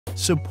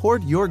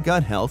Support your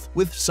gut health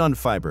with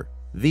Sunfiber,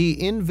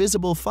 the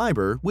invisible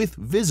fiber with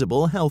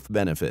visible health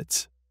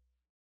benefits.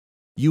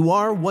 You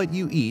are what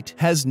you eat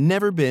has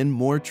never been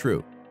more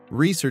true.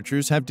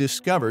 Researchers have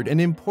discovered an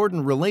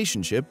important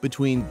relationship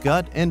between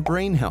gut and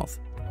brain health.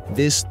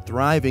 This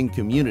thriving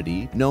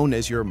community, known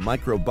as your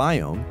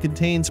microbiome,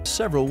 contains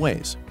several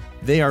ways.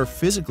 They are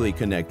physically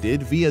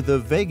connected via the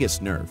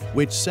vagus nerve,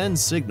 which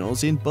sends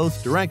signals in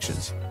both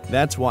directions.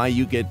 That's why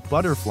you get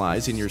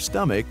butterflies in your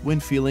stomach when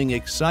feeling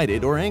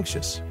excited or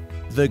anxious.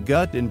 The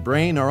gut and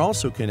brain are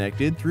also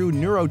connected through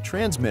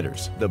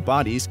neurotransmitters, the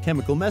body's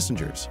chemical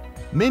messengers.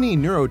 Many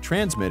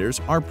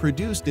neurotransmitters are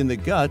produced in the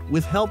gut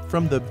with help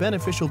from the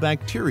beneficial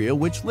bacteria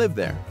which live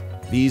there.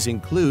 These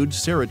include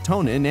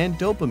serotonin and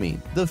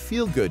dopamine, the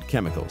feel-good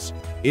chemicals.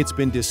 It's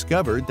been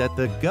discovered that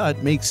the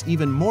gut makes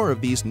even more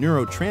of these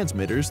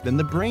neurotransmitters than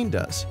the brain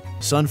does.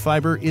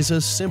 Sunfiber is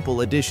a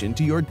simple addition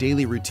to your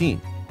daily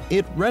routine.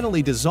 It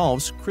readily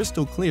dissolves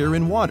crystal clear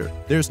in water.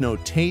 There's no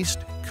taste,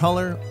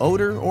 color,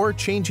 odor, or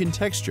change in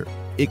texture.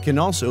 It can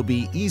also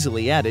be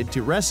easily added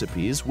to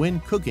recipes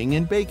when cooking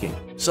and baking.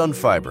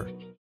 Sunfiber,